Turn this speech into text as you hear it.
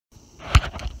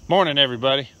Morning,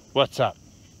 everybody. What's up?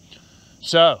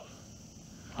 So,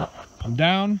 I'm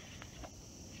down.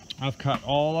 I've cut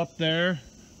all up there.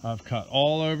 I've cut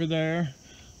all over there.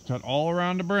 Cut all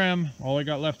around the brim. All I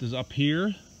got left is up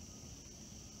here.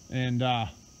 And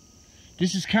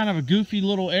this is kind of a goofy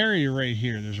little area right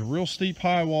here. There's a real steep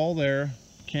high wall there.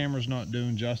 Camera's not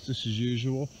doing justice as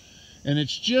usual. And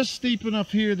it's just steep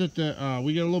enough here that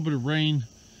we got a little bit of rain,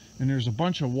 and there's a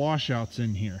bunch of washouts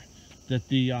in here that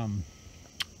the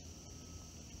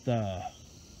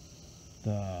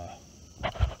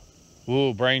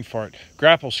ooh, brain fart,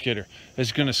 grapple skidder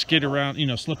is going to skid around, you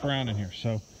know, slip around in here.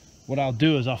 So what I'll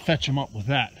do is I'll fetch them up with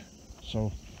that.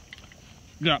 So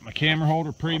got my camera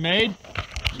holder pre-made.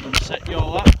 Just going to set you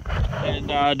all up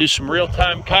and do some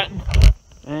real-time cutting,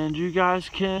 and you guys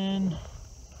can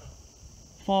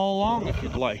follow along if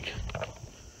you'd like.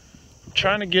 I'm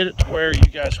trying to get it to where you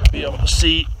guys will be able to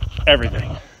see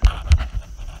everything.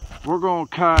 We're going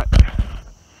to cut,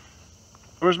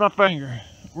 where's my finger?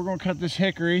 We're going to cut this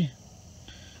hickory.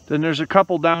 Then there's a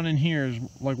couple down in here. There's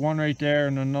like one right there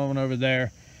and another one over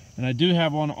there. And I do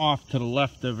have one off to the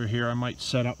left over here I might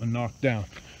set up and knock down.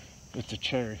 It's a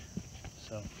cherry.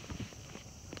 So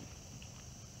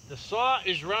the saw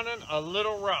is running a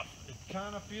little rough. It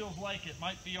kind of feels like it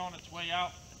might be on its way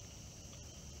out.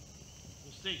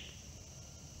 We'll see.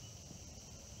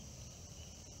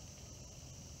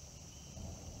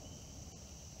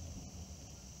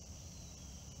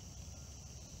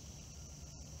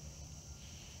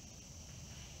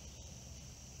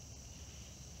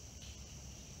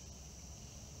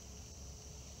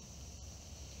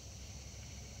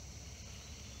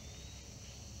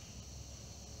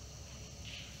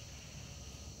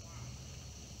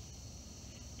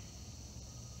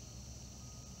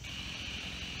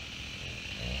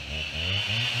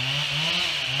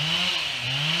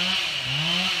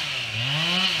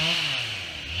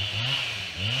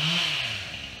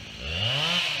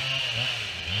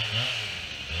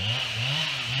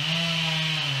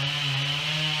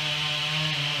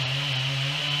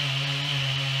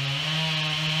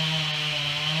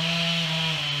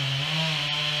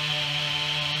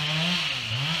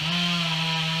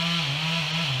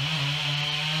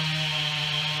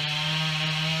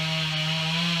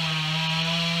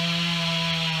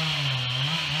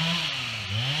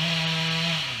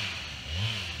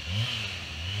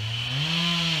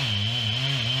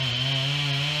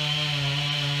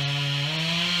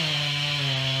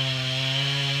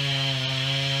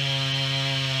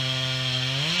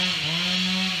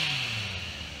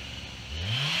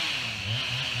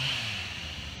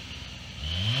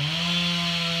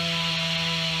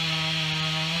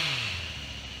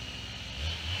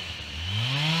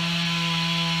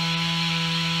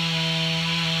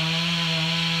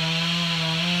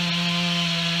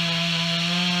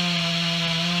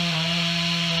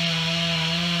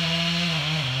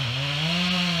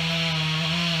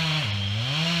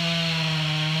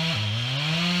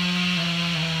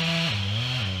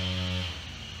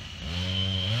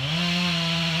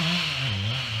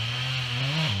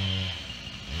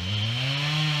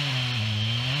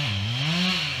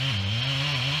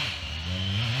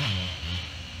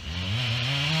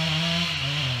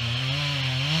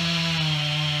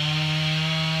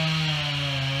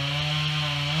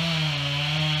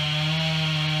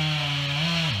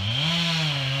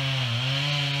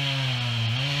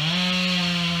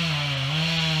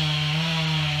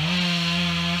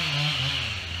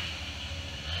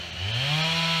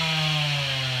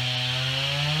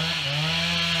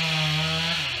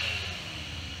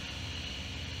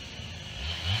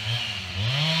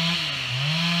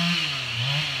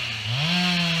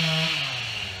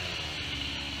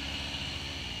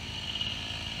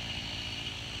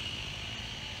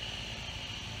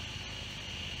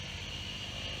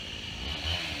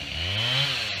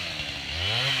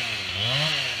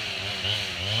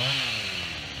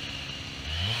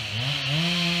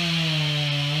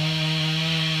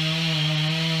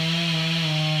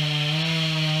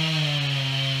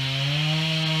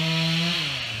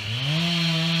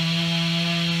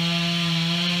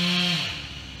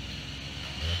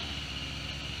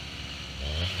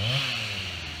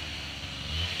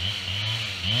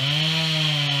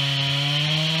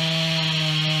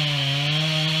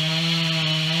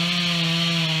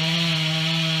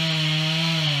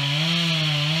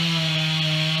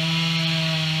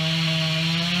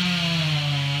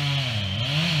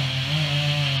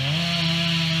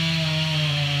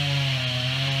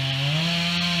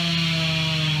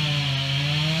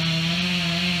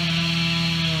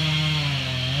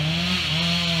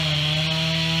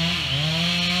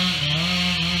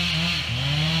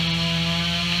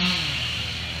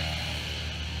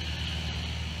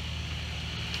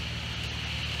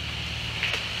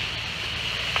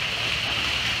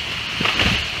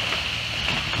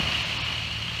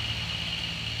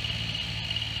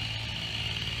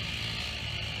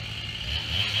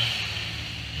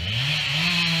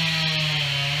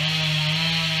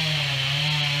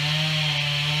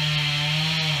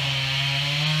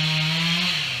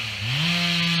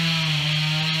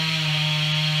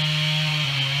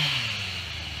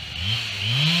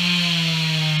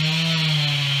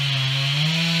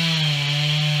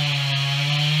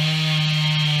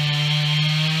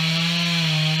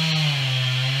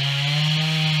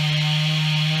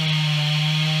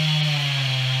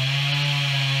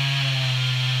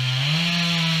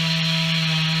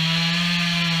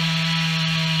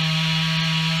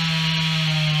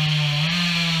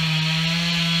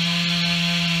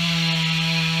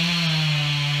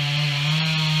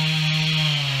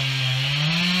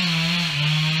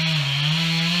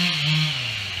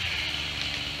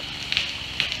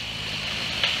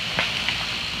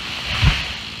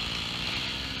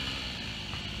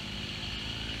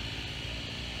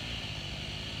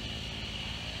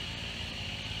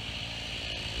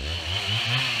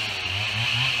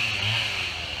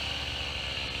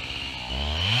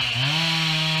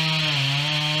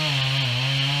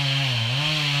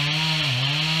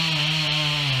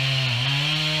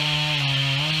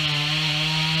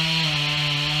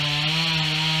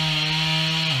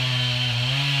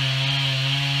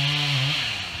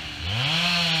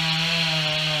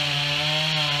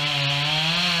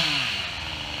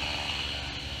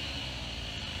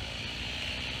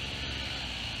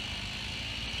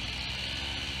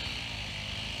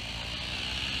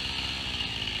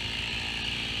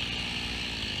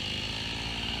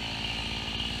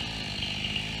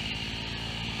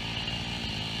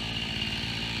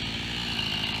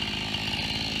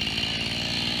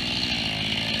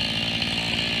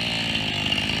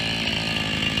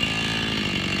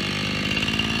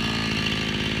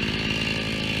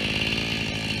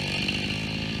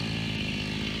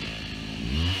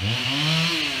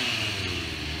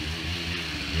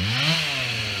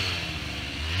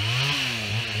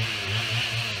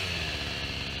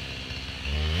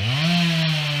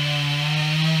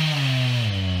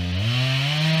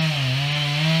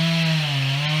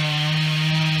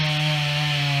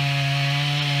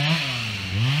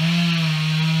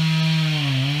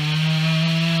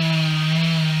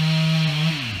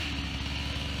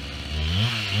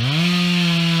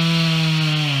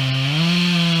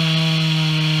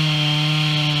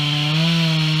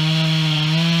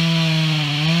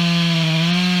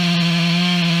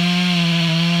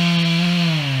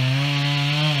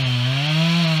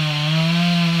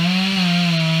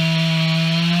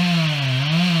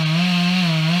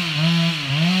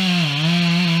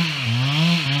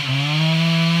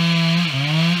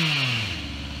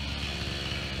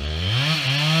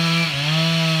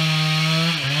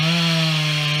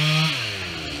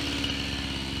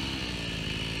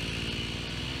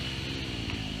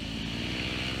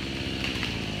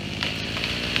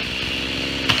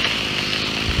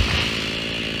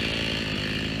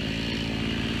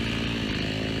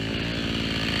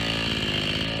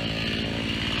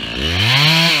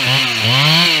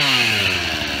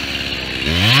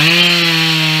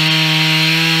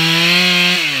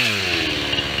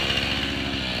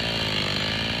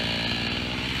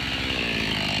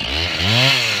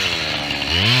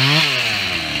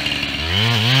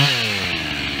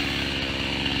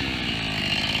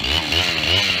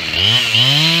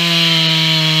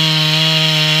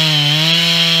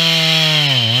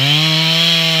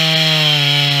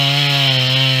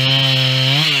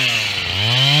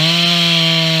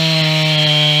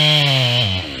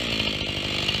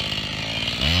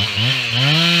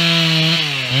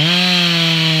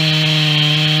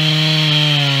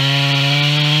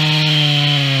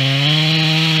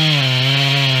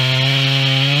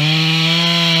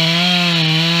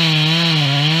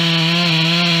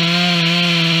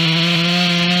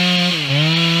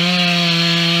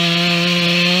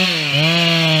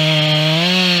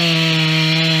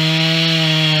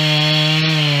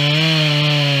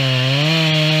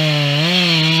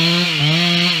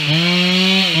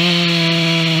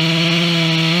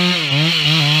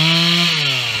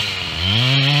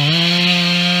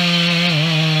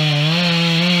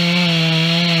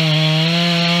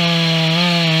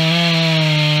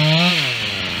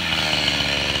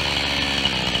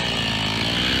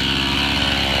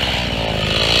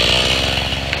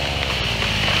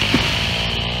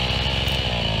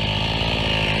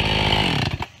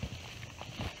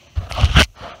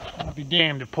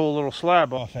 damned to pull a little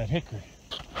slab off that hickory.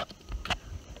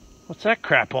 What's that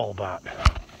crap all about?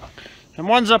 The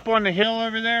ones up on the hill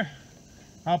over there,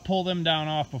 I'll pull them down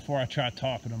off before I try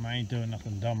topping them. I ain't doing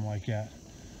nothing dumb like that.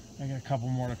 I got a couple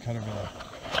more to cut over there.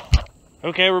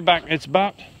 Okay, we're back. It's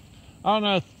about, I don't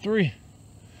know,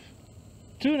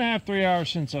 2.5, 3 hours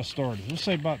since I started. We'll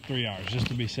say about 3 hours, just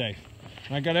to be safe.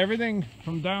 And I got everything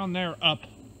from down there up.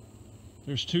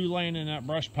 There's 2 laying in that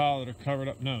brush pile that are covered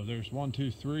up. No, there's 1,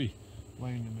 2, 3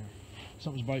 laying in there.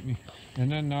 Something's biting me.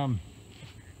 And then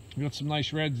we got some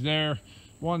nice reds there.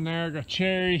 One there, got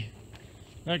cherry.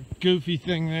 That goofy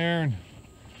thing there. And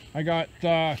I got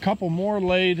a couple more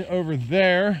laid over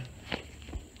there.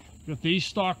 Got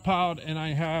these stockpiled, and I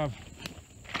have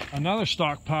another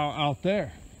stockpile out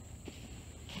there.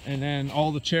 And then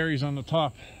all the cherries on the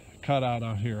top cut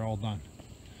out here, all done.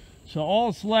 So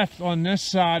all that's left on this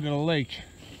side of the lake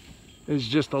is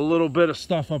just a little bit of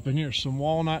stuff up in here, some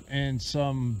walnut and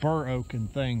some bur oak and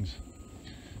things.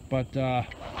 But I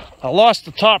lost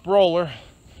the top roller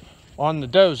on the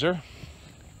dozer,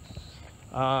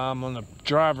 on the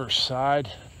driver's side,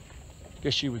 I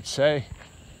guess you would say.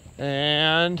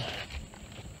 And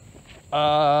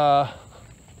my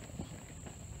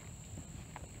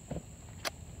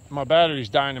battery's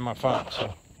dying in my phone.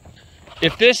 So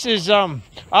if this is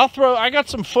I got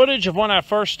some footage of when I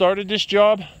first started this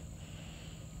job.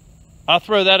 I'll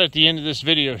throw that at the end of this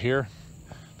video here.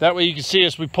 That way you can see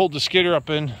us. We pulled the skidder up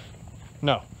in,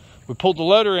 no, we pulled the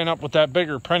loader in up with that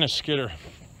bigger apprentice skidder,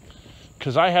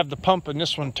 because I have the pump in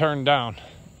this one turned down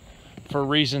for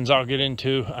reasons I'll get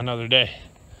into another day.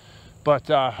 But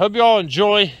hope you all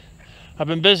enjoy. I've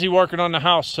been busy working on the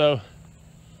house, so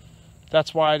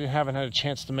that's why I haven't had a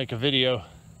chance to make a video.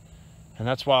 And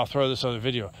that's why I'll throw this other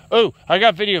video. Oh, I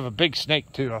got video of a big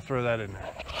snake too. I'll throw that in there.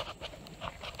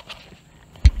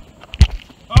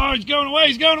 Oh, he's going away,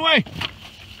 he's going away.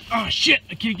 Oh shit,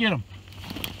 I can't get him.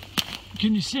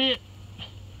 Can you see it?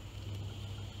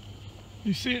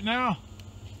 You see it now?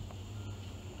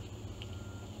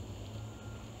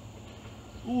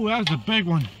 Ooh, that was a big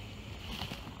one.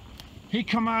 He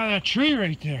come out of that tree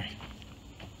right there.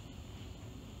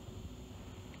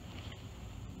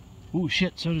 Ooh,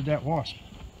 shit, so did that wasp.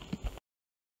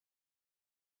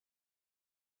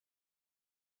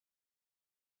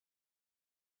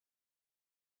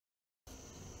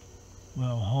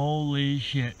 Well, holy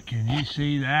shit, can you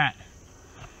see that?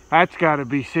 That's got to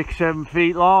be 6, 7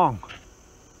 feet long.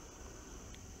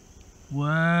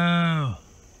 Whoa.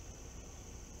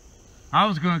 I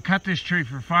was going to cut this tree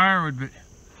for firewood, but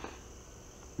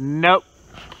nope,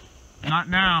 not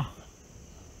now.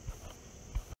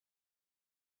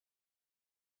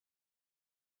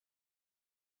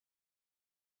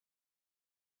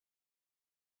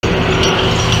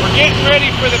 We're getting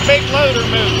ready for the big loader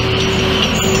move.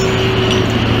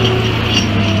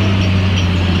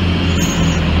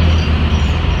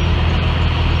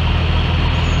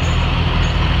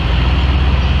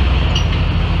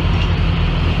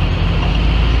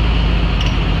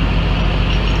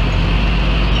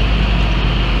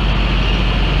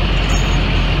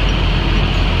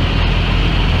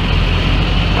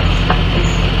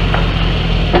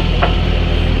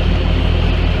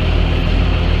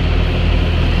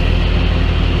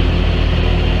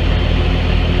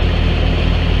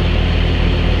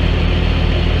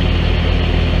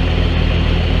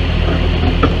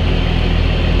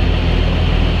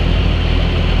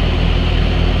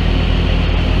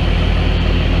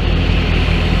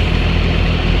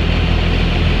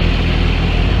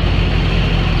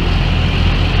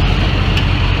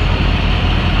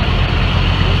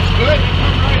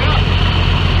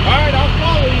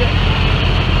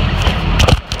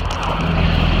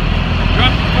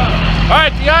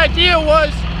 The idea was,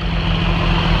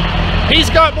 he's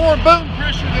got more boom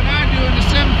pressure than I do in the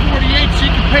 748, so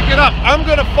he can pick it up. I'm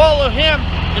going to follow him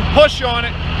and push on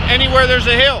it anywhere there's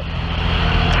a hill.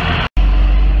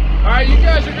 Alright, you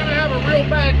guys are going to have a real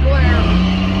bad glare.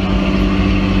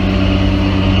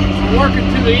 So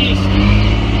working to the east.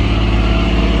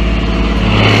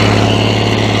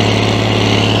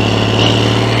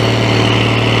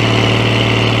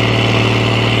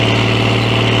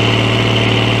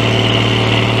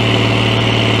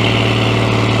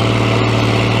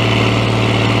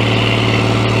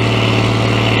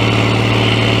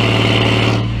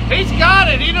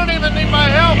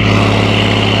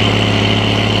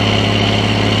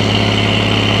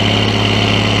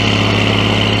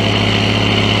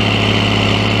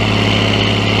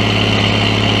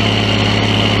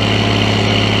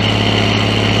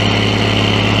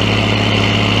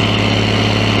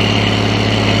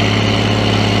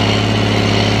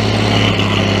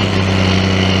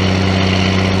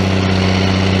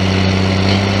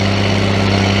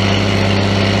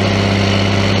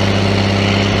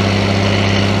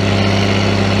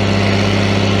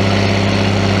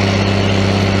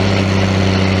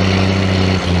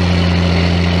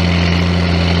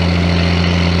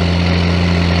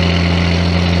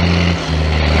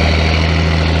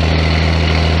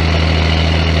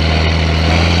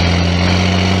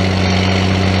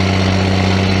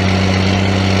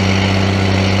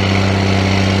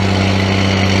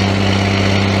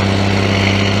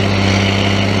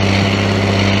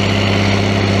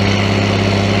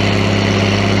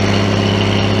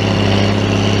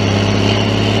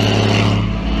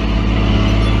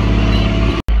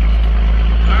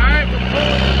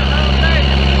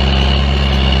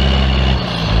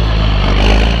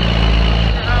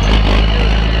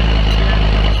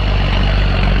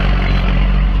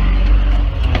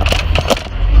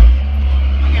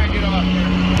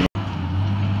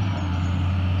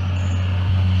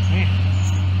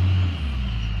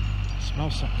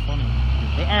 funny.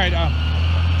 But all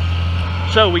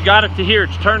right, so we got it to here.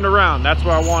 It's turned around. That's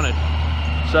what I wanted.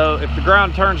 So if the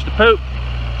ground turns to poop,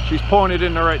 she's pointed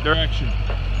in the right direction.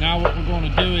 Now what we're going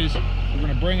to do is we're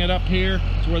going to bring it up here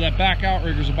to where that back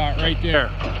outrigger's about right there.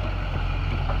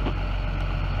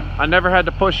 I never had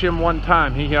to push him one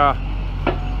time. He got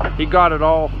it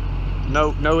all,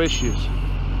 no issues.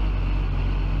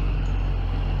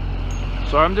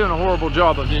 So I'm doing a horrible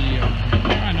job of video.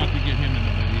 Try not to get him in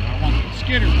the video. I want the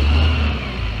skidder.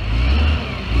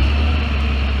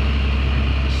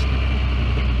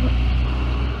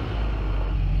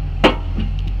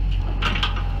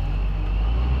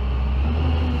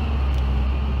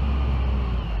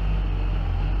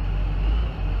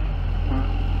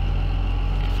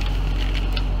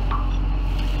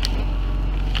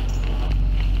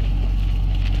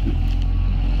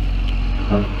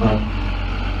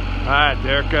 Alright,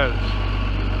 there it goes.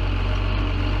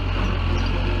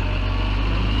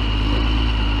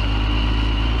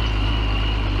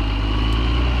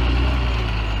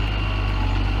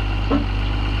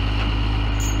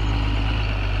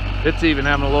 It's even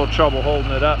having a little trouble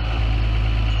holding it up.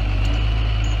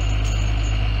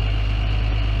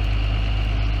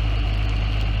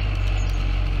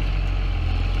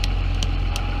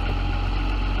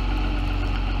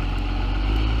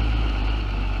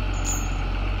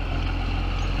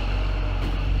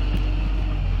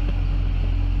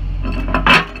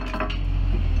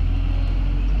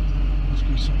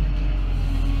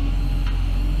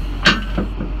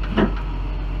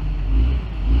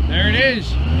 There it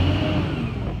is.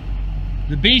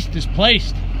 The beast is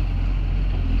placed.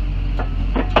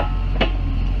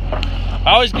 I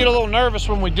always get a little nervous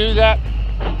when we do that.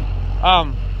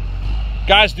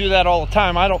 Guys do that all the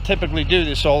time. I don't typically do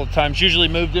this all the time. It's usually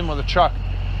moved in with a truck.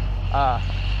 I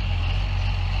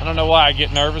don't know why I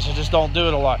get nervous. I just don't do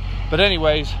it a lot. But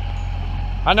anyways,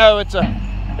 I know it's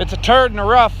a turd in the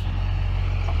rough,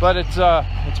 but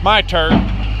it's my turd.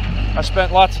 I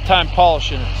spent lots of time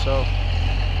polishing it, so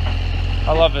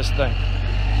I love this thing.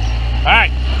 All right.